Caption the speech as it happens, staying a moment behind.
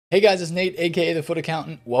Hey guys, it's Nate, aka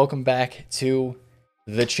TheFutAccountant. Welcome back to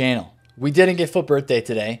the channel. We didn't get Foot birthday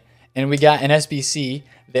today, and we got an SBC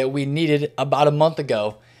that we needed about a month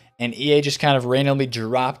ago, and EA just kind of randomly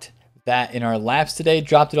dropped that in our laps today,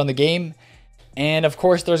 dropped it on the game, and of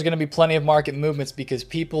course there's going to be plenty of market movements because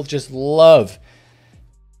people just love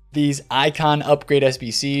these icon upgrade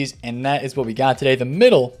SBCs, and that is what we got today, the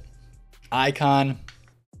middle icon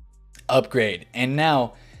upgrade. And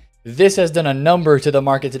now this has done a number to the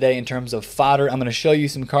market today in terms of fodder. I'm going to show you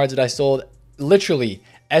some cards that I sold. Literally,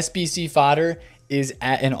 SBC Fodder is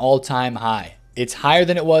at an all-time high. It's higher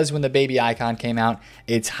than it was when the baby icon came out.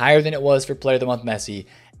 It's higher than it was for Player of the Month Messi.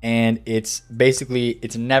 And it's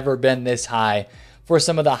never been this high for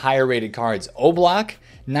some of the higher rated cards. Oblak,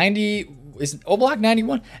 90, is Oblak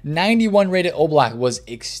 91? 91 rated Oblak was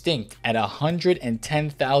extinct at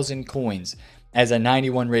 110,000 coins as a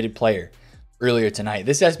 91 rated player earlier tonight.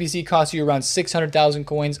 This SBC costs you around 600,000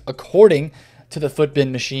 coins according to the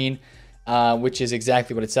Footbin machine, which is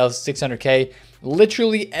exactly what it sells, 600K.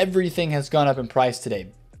 Literally everything has gone up in price today,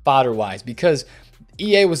 fodder-wise, because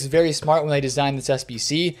EA was very smart when they designed this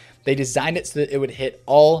SBC. They designed it so that it would hit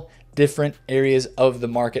all different areas of the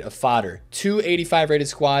market of fodder. 2 85 rated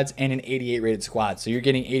squads and an 88 rated squad. So you're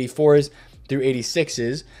getting 84s through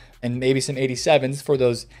 86s and maybe some 87s for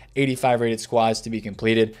those 85 rated squads to be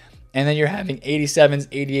completed. And then you're having 87s,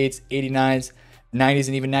 88s, 89s, 90s,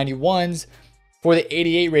 and even 91s for the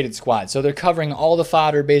 88 rated squad. So they're covering all the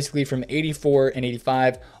fodder basically from 84 and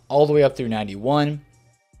 85 all the way up through 91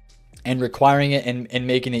 and requiring it and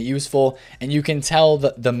making it useful. And you can tell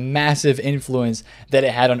the massive influence that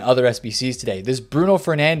it had on other SBCs today. This Bruno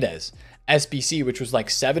Fernandes SBC, which was like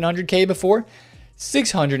 700K before,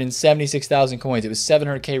 676,000 coins. It was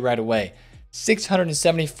 700K right away.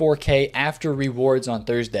 674K after rewards on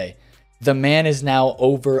Thursday. The man is now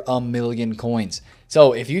over 1 million coins.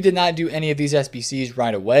 So if you did not do any of these SBCs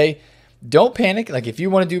right away, don't panic. Like if you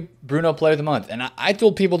want to do Bruno Player of the Month, and I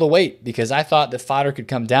told people to wait because I thought the fodder could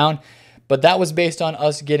come down, but that was based on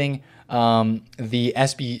us getting the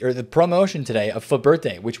SB or the promotion today of Foot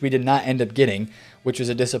Birthday, which we did not end up getting, which was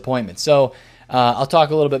a disappointment. So I'll talk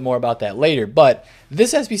a little bit more about that later. But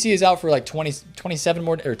this SBC is out for like 27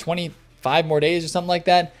 more or 25 more days or something like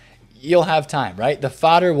that. You'll have time, right? The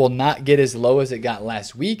fodder will not get as low as it got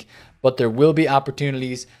last week, but there will be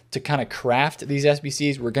opportunities to kind of craft these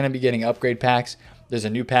SBCs. We're going to be getting upgrade packs. There's a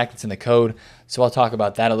new pack that's in the code, so I'll talk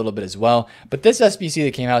about that a little bit as well. But this SBC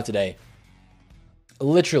that came out today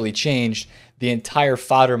literally changed the entire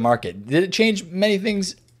fodder market. Did it change many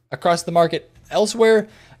things across the market elsewhere?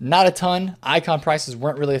 Not a ton. Icon prices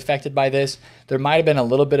weren't really affected by this. There might have been a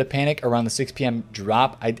little bit of panic around the 6 p.m.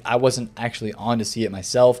 drop. I wasn't actually on to see it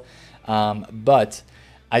myself, but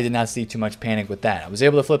I did not see too much panic with that. I was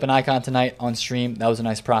able to flip an icon tonight on stream. That was a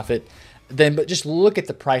nice profit. But just look at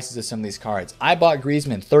the prices of some of these cards. I bought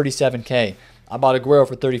Griezmann 37K. I bought Aguero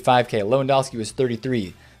for 35K. Lewandowski was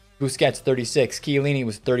 33. Busquets 36. Chiellini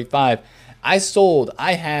was 35.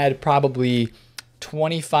 I had probably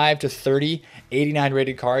 25 to 30 89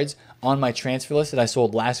 rated cards on my transfer list that I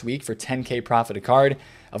sold last week for 10K profit a card.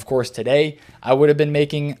 Of course, today I would have been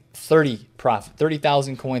making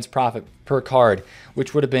 30,000 coins profit per card,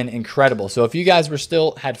 which would have been incredible. So if you guys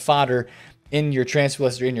had fodder in your transfer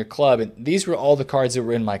list or in your club, and these were all the cards that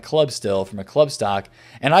were in my club still from a club stock,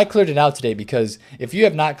 and I cleared it out today because if you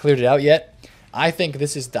have not cleared it out yet, I think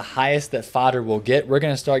this is the highest that fodder will get. We're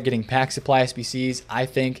going to start getting pack supply SBCs. I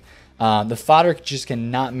think the fodder just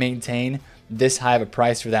cannot maintain this high of a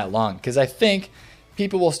price for that long because I think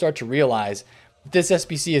people will start to realize this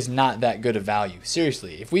SBC is not that good of value.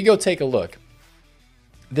 Seriously, if we go take a look,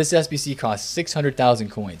 this SBC costs 600,000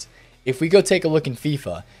 coins. If we go take a look in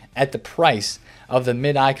FIFA at the price of the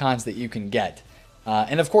mid icons that you can get,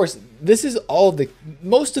 and of course, this is all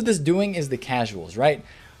most of this doing is the casuals, right?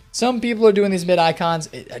 Some people are doing these mid icons.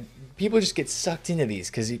 People just get sucked into these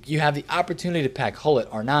because you have the opportunity to pack Hullet,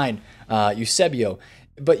 R9, Eusebio,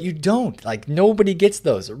 but you don't. Like nobody gets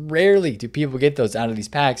those. Rarely do people get those out of these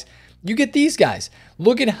packs. You get these guys.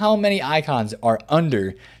 Look at how many icons are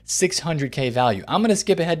under 600K value. I'm going to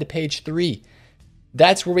skip ahead to page 3.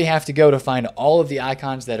 That's where we have to go to find all of the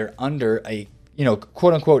icons that are under a,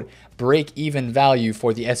 quote unquote, break even value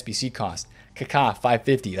for the SBC cost. Kaká,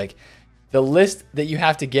 550. Like the list that you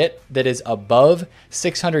have to get that is above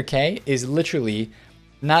 600K is literally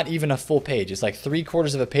not even a full page. It's like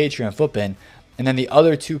 3/4 of a page here on Footbin. And then the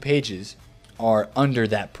other 2 pages are under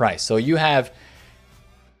that price. So you have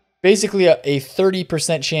basically a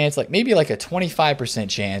 30% chance, like maybe like a 25%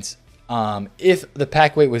 chance if the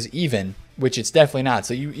pack weight was even which it's definitely not.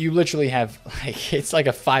 So you literally have, like, it's like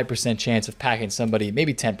a 5% chance of packing somebody,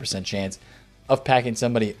 maybe 10% chance of packing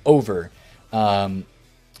somebody over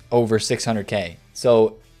 600K.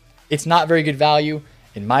 So it's not very good value,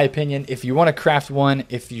 in my opinion. If you want to craft one,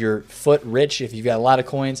 if you're foot rich, if you've got a lot of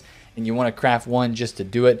coins and you want to craft one just to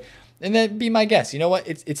do it, then that'd be my guess. You know what?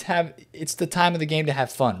 It's the time of the game to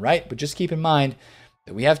have fun, right? But just keep in mind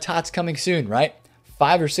that we have TOTS coming soon, right?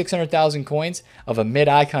 500,000 or 600,000 coins of a mid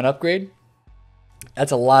icon upgrade.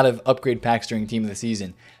 That's a lot of upgrade packs during team of the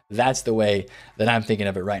season. That's the way that I'm thinking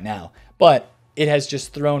of it right now. But it has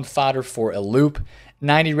just thrown fodder for a loop.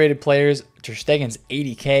 90 rated players. Ter Stegen's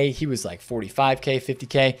 80K. He was like 45K,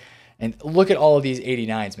 50K. And look at all of these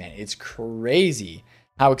 89s, man. It's crazy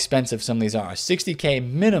how expensive some of these are. 60K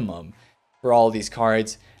minimum for all of these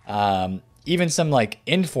cards. Even some like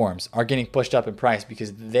informs are getting pushed up in price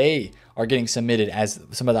because they are getting submitted as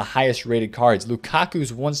some of the highest rated cards.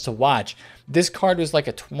 Lukaku's ones to watch. This card was like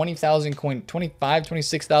a 20,000 coin, 25,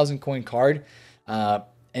 26,000 coin card.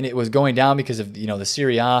 And it was going down because of, you know, the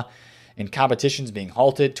Serie A and competitions being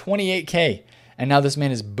halted. 28K. And now this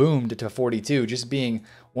man is boomed to 42, just being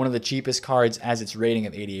one of the cheapest cards as its rating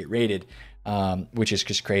of 88 rated. Which is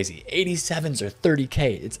just crazy. 87s are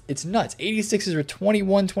 30K. It's nuts. 86s are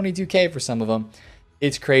 21, 22K for some of them.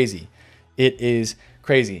 It's crazy. It is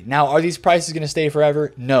crazy. Now, are these prices going to stay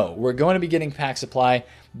forever? No. We're going to be getting pack supply.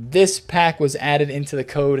 This pack was added into the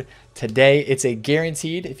code today. It's a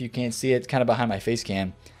guaranteed, if you can't see it, it's kind of behind my face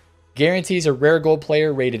cam. Guarantees a rare gold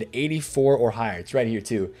player rated 84 or higher. It's right here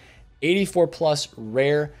too. 84 plus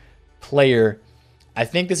rare player. I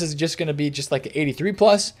think this is just going to be just like an 83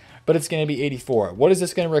 plus, but it's going to be 84. What is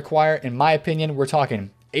this going to require? In my opinion, we're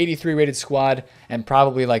talking 83 rated squad and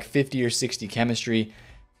probably like 50 or 60 chemistry.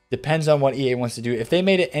 Depends on what EA wants to do. If they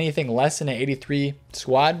made it anything less than an 83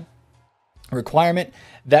 squad requirement,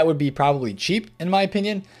 that would be probably cheap in my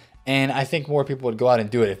opinion. And I think more people would go out and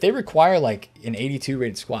do it. If they require like an 82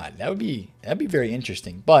 rated squad, that'd be very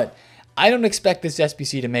interesting. But I don't expect this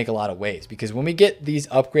SBC to make a lot of waves because when we get these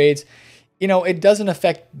upgrades, you know, it doesn't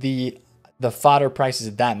affect the fodder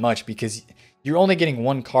prices that much because you're only getting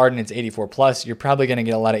one card and it's 84 plus. You're probably going to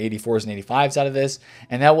get a lot of 84s and 85s out of this.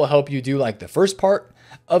 And that will help you do like the first part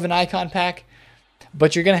of an icon pack.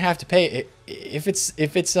 But you're going to have to pay, if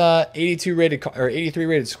it's 82 rated or 83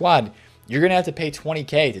 rated squad, you're going to have to pay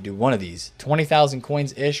 20K to do one of these. 20,000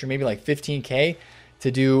 coins ish, or maybe like 15K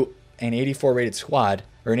to do an 84 rated squad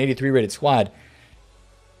or an 83 rated squad.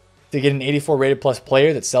 To get an 84 rated plus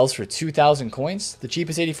player that sells for 2,000 coins, the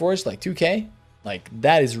cheapest 84 is like 2K. Like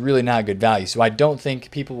that is really not good value. So I don't think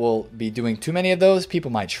people will be doing too many of those.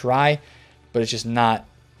 People might try, but it's just not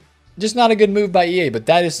a good move by EA. But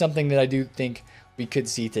that is something that I do think we could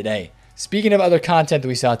see today. Speaking of other content that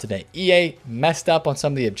we saw today, EA messed up on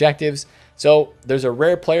some of the objectives. So there's a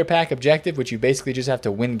rare player pack objective, which you basically just have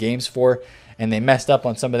to win games for. And they messed up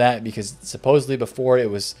on some of that because supposedly before it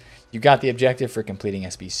was, you got the objective for completing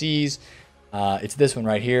SBCs. It's this one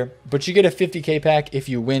right here. But you get a 50K pack if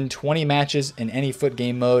you win 20 matches in any foot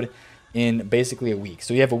game mode in basically a week.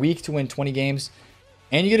 So you have a week to win 20 games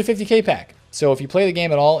and you get a 50K pack. So if you play the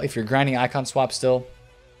game at all, if you're grinding icon swap still,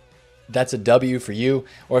 that's a W for you.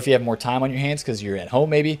 Or if you have more time on your hands because you're at home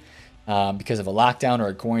maybe because of a lockdown or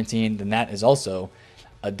a quarantine, then that is also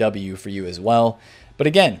a W for you as well. But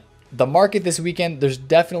again, the market this weekend, there's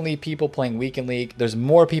definitely people playing Weekend League. There's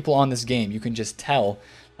more people on this game. You can just tell.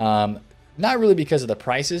 Not really because of the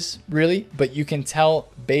prices, really, but you can tell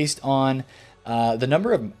based on the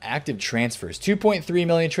number of active transfers. 2.3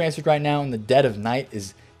 million transferred right now in the dead of night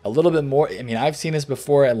is a little bit more. I mean, I've seen this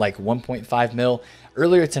before at like 1.5 mil.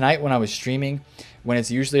 Earlier tonight when I was streaming, when it's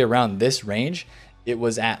usually around this range, it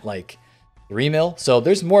was at like 3 mil. So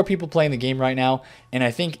there's more people playing the game right now. And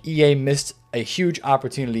I think EA missed a huge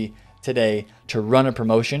opportunity today to run a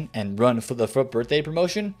promotion and run for the FUT birthday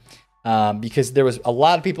promotion because there was a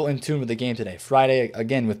lot of people in tune with the game today. Friday,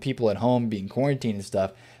 again, with people at home being quarantined and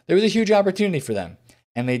stuff, there was a huge opportunity for them.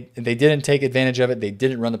 And they didn't take advantage of it. They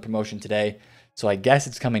didn't run the promotion today. So I guess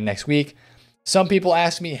it's coming next week. Some people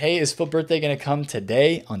ask me, hey, is FUT birthday going to come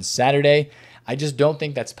today on Saturday? I just don't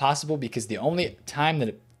think that's possible because the only time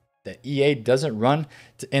that EA doesn't run,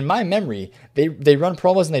 in my memory, they run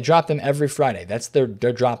promos and they drop them every Friday. That's their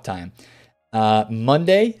drop time.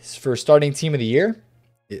 Monday for starting team of the year,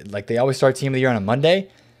 like they always start team of the year on a Monday.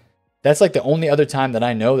 That's like the only other time that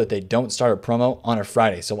I know that they don't start a promo on a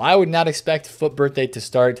Friday. So I would not expect FUT birthday to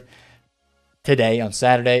start today on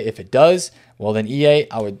Saturday. If it does, well then EA,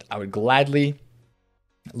 I would gladly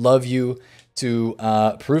love you to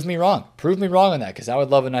prove me wrong. Prove me wrong on that because I would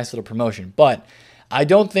love a nice little promotion. But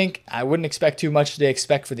I wouldn't expect too much today,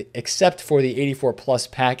 except for the 84 plus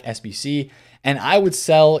pack SBC. And I would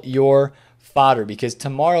sell your fodder because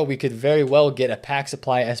tomorrow we could very well get a pack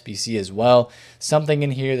supply SBC as well. Something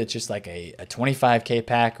in here that's just like a 25K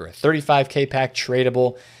pack or a 35K pack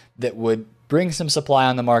tradable that would bring some supply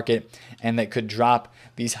on the market and that could drop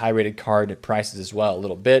these high rated card prices as well a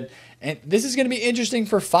little bit. And this is going to be interesting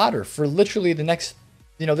for fodder for literally the next,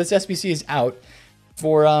 this SBC is out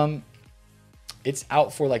for, it's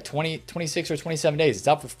out for like 26 or 27 days. It's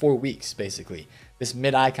out for 4 weeks, basically. This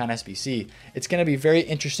Mid Icon SBC. It's going to be very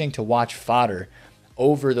interesting to watch fodder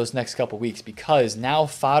over those next couple weeks because now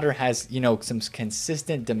fodder has, some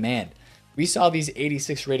consistent demand. We saw these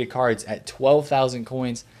 86 rated cards at 12,000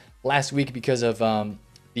 coins last week because of the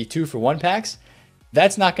 2-for-1 packs.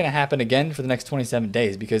 That's not going to happen again for the next 27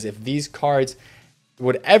 days because if these cards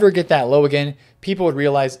would ever get that low again, people would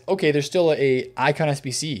realize, okay, there's still a Icon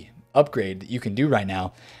SBC upgrade that you can do right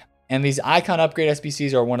now. And these Icon upgrade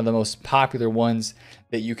SBCs are one of the most popular ones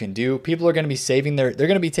that you can do. People are going to be they're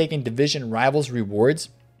going to be taking Division Rivals rewards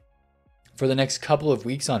for the next couple of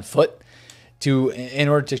weeks on foot in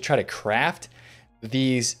order to try to craft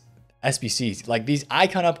these SBCs. Like these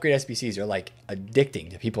Icon upgrade SBCs are like addicting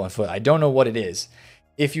to people on foot. I don't know what it is.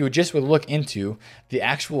 If you just would look into the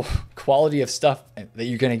actual quality of stuff that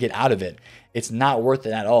you're going to get out of it, it's not worth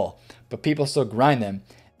it at all. But people still grind them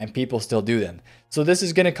and people still do them. So this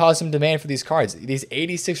is going to cause some demand for these cards. These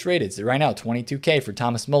 86 rated, right now, 22K for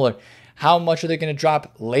Thomas Muller. How much are they going to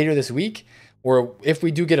drop later this week? Or if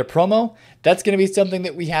we do get a promo, that's going to be something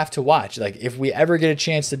that we have to watch. Like if we ever get a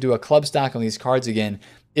chance to do a club stock on these cards again,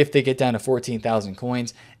 if they get down to 14,000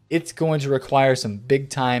 coins, it's going to require some big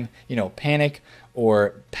time, panic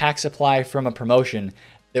or pack supply from a promotion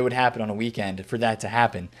that would happen on a weekend for that to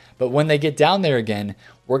happen. But when they get down there again,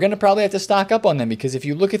 we're going to probably have to stock up on them because if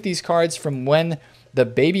you look at these cards from when the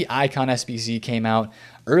baby Icon SBC came out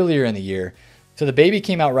earlier in the year, so the baby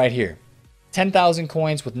came out right here. 10,000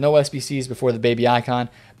 coins with no SBCs before the baby Icon.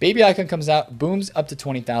 Baby Icon comes out, booms up to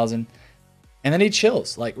 20,000. And then he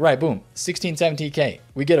chills, like, right, boom, 16, 17K.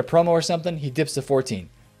 We get a promo or something, he dips to 14,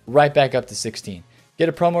 right back up to 16. Get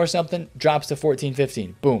a promo or something, drops to 14,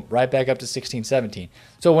 15, boom, right back up to 16, 17.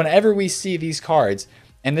 So whenever we see these cards,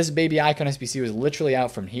 and this baby Icon SBC was literally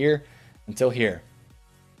out from here until here.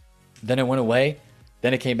 Then it went away,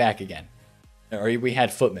 then it came back again. Or we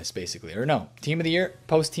had Footmas, basically. Or no, Team of the Year,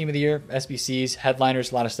 post-Team of the Year, SBCs,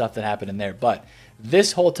 headliners, a lot of stuff that happened in there. But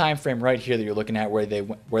this whole time frame right here that you're looking at where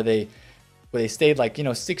they stayed like,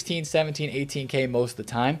 16, 17, 18K most of the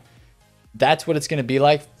time. That's what it's going to be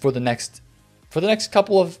like for the next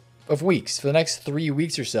couple of weeks, for the next 3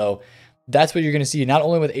 weeks or so. That's what you're going to see, not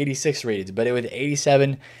only with 86 rated, but with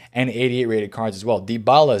 87 and 88 rated cards as well.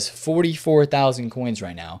 Dybala's 44,000 coins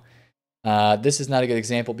right now. This is not a good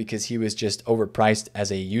example because he was just overpriced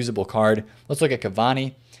as a usable card. Let's look at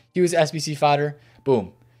Cavani. He was SBC Fodder.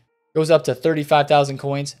 Boom. Goes up to 35,000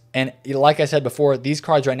 coins. And like I said before, these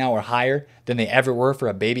cards right now are higher than they ever were for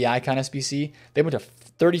a baby Icon SBC. They went to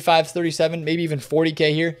 35, 37, maybe even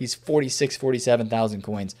 40K here. He's 46, 47,000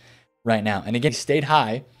 coins right now. And again, he stayed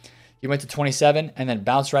high. He went to 27 and then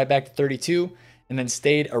bounced right back to 32 and then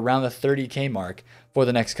stayed around the 30K mark for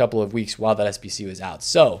the next couple of weeks while that SBC was out.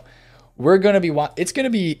 So it's going to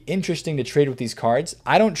be interesting to trade with these cards.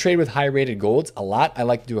 I don't trade with high rated golds a lot. I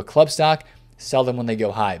like to do a club stock, sell them when they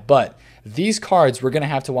go high. But these cards, we're going to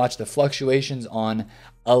have to watch the fluctuations on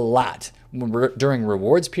a lot during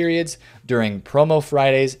rewards periods, during promo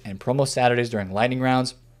Fridays and promo Saturdays during lightning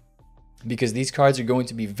rounds, because these cards are going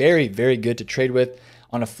to be very, very good to trade with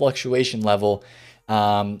on a fluctuation level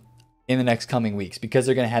in the next coming weeks because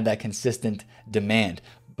they're going to have that consistent demand.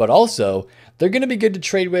 But also, they're going to be good to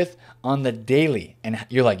trade with on the daily. And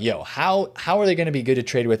you're like, yo, how are they going to be good to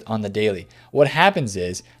trade with on the daily? What happens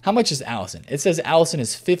is, how much is Allison? It says Allison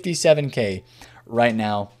is 57K right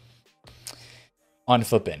now on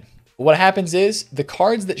Footbin. What happens is, the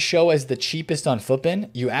cards that show as the cheapest on Footbin,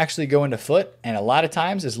 you actually go into Foot, and a lot of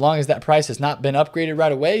times, as long as that price has not been upgraded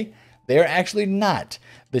right away, they're actually not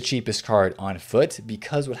the cheapest card on Foot,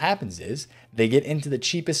 because what happens is, they get into the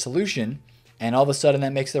cheapest solution, and all of a sudden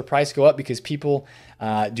that makes their price go up because people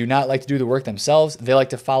do not like to do the work themselves. They like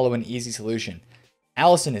to follow an easy solution.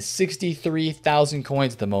 Allison is 63,000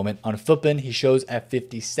 coins at the moment. On Footbin, he shows at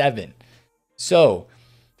 57. So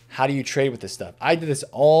how do you trade with this stuff? I did this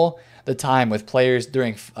all the time with players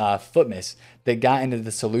during Footmas that got into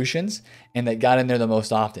the solutions and that got in there the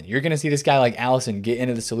most often. You're going to see this guy like Allison get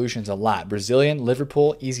into the solutions a lot. Brazilian,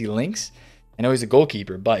 Liverpool, easy links. I know he's a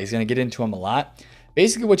goalkeeper, but he's going to get into them a lot.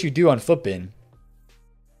 Basically, what you do on Footbin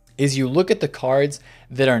is you look at the cards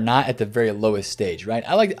that are not at the very lowest stage, right?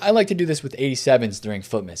 I like to do this with 87s during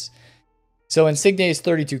Footmas. So Insigne is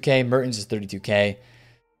 32K, Mertens is 32K.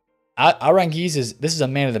 Aranguiz this is a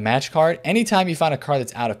man of the match card. Anytime you find a card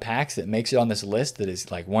that's out of packs that makes it on this list that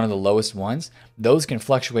is like one of the lowest ones, those can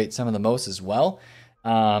fluctuate some of the most as well.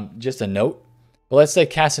 Just a note. But let's say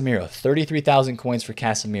Casemiro, 33,000 coins for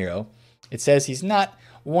Casemiro. It says he's not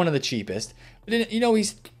one of the cheapest, but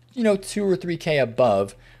he's 2 or 3K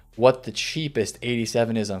above what the cheapest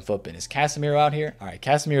 87 is on Footbin. Is Casemiro out here? All right,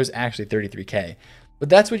 Casemiro is actually 33K. But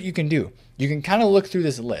that's what you can do. You can kind of look through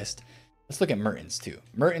this list. Let's look at Mertens too.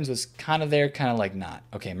 Mertens was kind of there, kind of like not.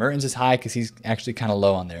 Okay, Mertens is high because he's actually kind of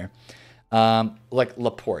low on there. Like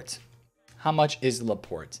Laporte. How much is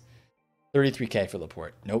Laporte? 33K for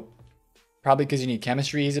Laporte. Nope. Probably because you need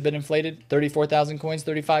chemistry, he's a bit inflated. 34,000 coins,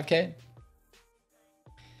 35K.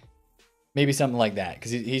 Maybe something like that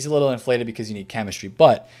because he's a little inflated because you need chemistry.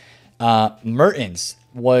 But Mertens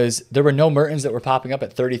there were no Mertens that were popping up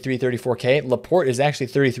at 33, 34K. Laporte is actually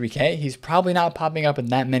 33K. He's probably not popping up in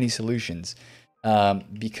that many solutions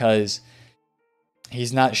because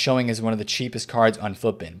he's not showing as one of the cheapest cards on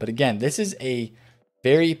Footbin. But again, this is a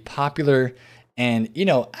very popular and,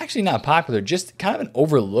 actually not popular, just kind of an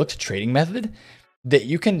overlooked trading method that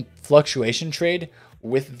you can fluctuation trade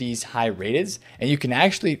with these high rateds, and you can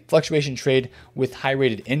actually fluctuation trade with high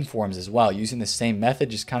rated informs as well using the same method,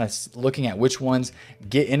 just kind of looking at which ones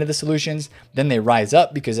get into the solutions, then they rise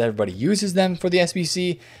up because everybody uses them for the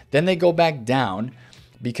SBC, then they go back down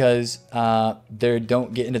because they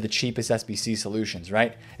don't get into the cheapest SBC solutions,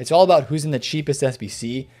 right? It's all about who's in the cheapest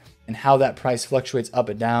SBC and how that price fluctuates up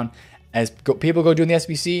and down. As people go doing the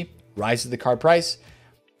SBC, rises the card price,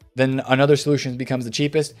 then another solution becomes the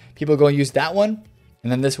cheapest, people go and use that one,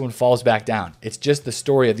 and then this one falls back down. It's just the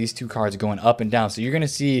story of these two cards going up and down. So you're going to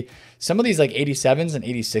see some of these like 87s and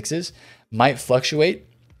 86s might fluctuate,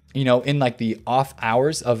 in like the off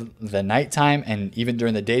hours of the nighttime and even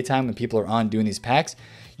during the daytime when people are on doing these packs.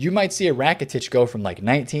 You might see a Rakitic go from like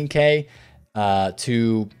 19K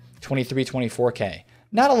to 23, 24K.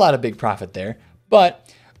 Not a lot of big profit there,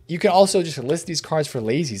 but you can also just list these cards for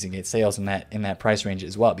lazies and get sales in that price range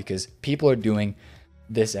as well because people are doing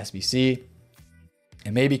this SBC.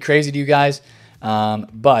 It may be crazy to you guys,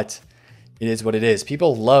 but it is what it is.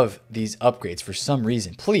 People love these upgrades for some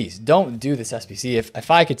reason. Please don't do this SBC. If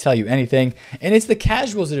I could tell you anything, and it's the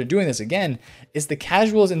casuals that are doing this again, it's the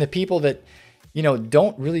casuals and the people that,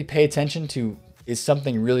 don't really pay attention to is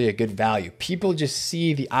something really a good value. People just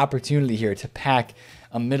see the opportunity here to pack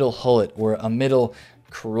a middle Hullet or a middle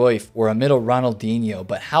Cruyff or a middle Ronaldinho.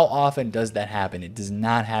 But how often does that happen? It does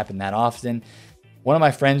not happen that often. One of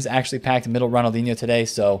my friends actually packed a middle Ronaldinho today,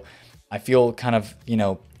 so I feel kind of,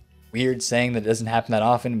 weird saying that it doesn't happen that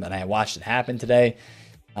often, but I watched it happen today.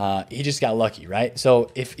 He just got lucky, right?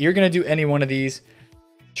 So if you're going to do any one of these,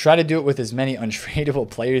 try to do it with as many untradeable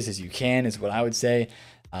players as you can is what I would say,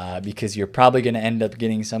 because you're probably going to end up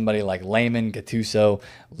getting somebody like Lehman, Gattuso,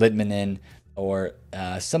 Litmanen, or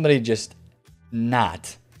somebody just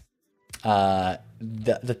not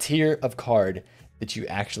the tier of card that you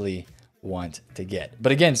actually want to get.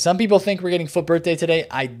 But again, some people think we're getting Foot Birthday today.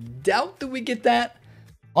 I doubt that we get that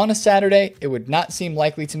on a Saturday. It would not seem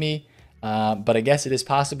likely to me, but I guess it is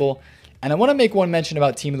possible. And I want to make one mention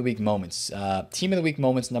about Team of the Week moments. Team of the Week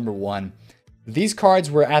moments number 1. These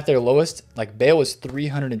cards were at their lowest. Like Bale was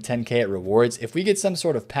 310K at rewards. If we get some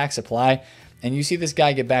sort of pack supply and you see this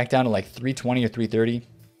guy get back down to like 320 or 330,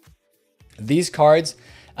 these cards,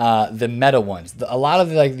 the meta ones, a lot of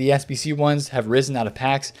the SBC ones have risen out of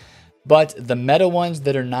packs. But the meta ones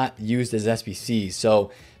that are not used as SBCs, so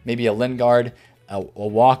maybe a Lingard, a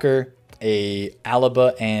Walker, a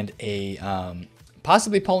Alaba, and a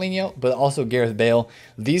possibly Paulinho, but also Gareth Bale.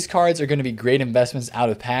 These cards are going to be great investments out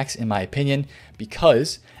of packs, in my opinion,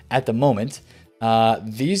 because at the moment,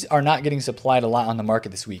 these are not getting supplied a lot on the market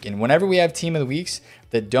this week. And whenever we have Team of the Weeks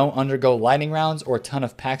that don't undergo lightning rounds or a ton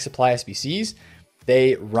of pack supply SBCs,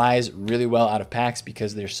 they rise really well out of packs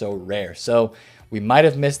because they're so rare. So we might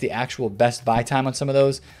have missed the actual best buy time on some of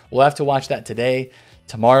those. We'll have to watch that today,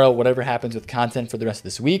 tomorrow, whatever happens with content for the rest of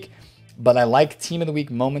this week. But I like Team of the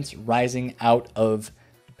Week moments rising out of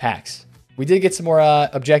packs. We did get some more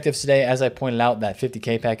objectives today, as I pointed out, that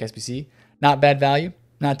 50K pack SBC. Not bad value,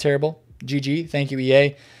 not terrible. GG, thank you,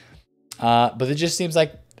 EA. But it just seems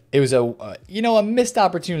like it was a missed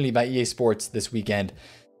opportunity by EA Sports this weekend,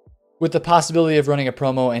 with the possibility of running a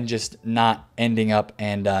promo and just not ending up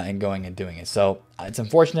and going and doing it. So it's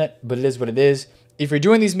unfortunate, but it is what it is. If you're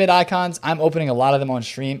doing these mid icons, I'm opening a lot of them on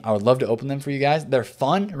stream. I would love to open them for you guys. They're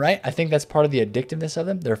fun, right? I think that's part of the addictiveness of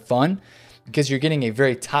them. They're fun. because you're getting a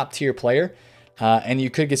very top tier player, and you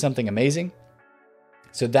could get something amazing.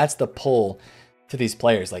 So that's the pull to these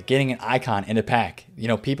players, like getting an icon in a pack. You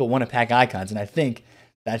know, people want to pack icons, and I think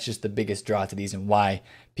that's just the biggest draw to these and why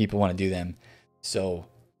people want to do them so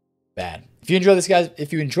bad. If you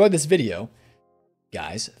enjoyed this video,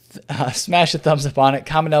 guys, smash a thumbs up on it.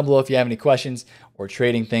 Comment down below if you have any questions or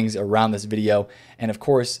trading things around this video. And of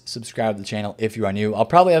course, subscribe to the channel if you are new. I'll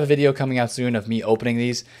probably have a video coming out soon of me opening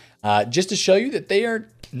these just to show you that they are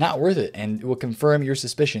not worth it, and it will confirm your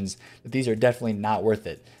suspicions that these are definitely not worth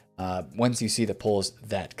it once you see the pulls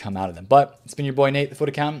that come out of them. But it's been your boy Nate, the Foot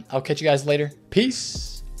Accountant. I'll catch you guys later.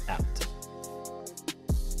 Peace.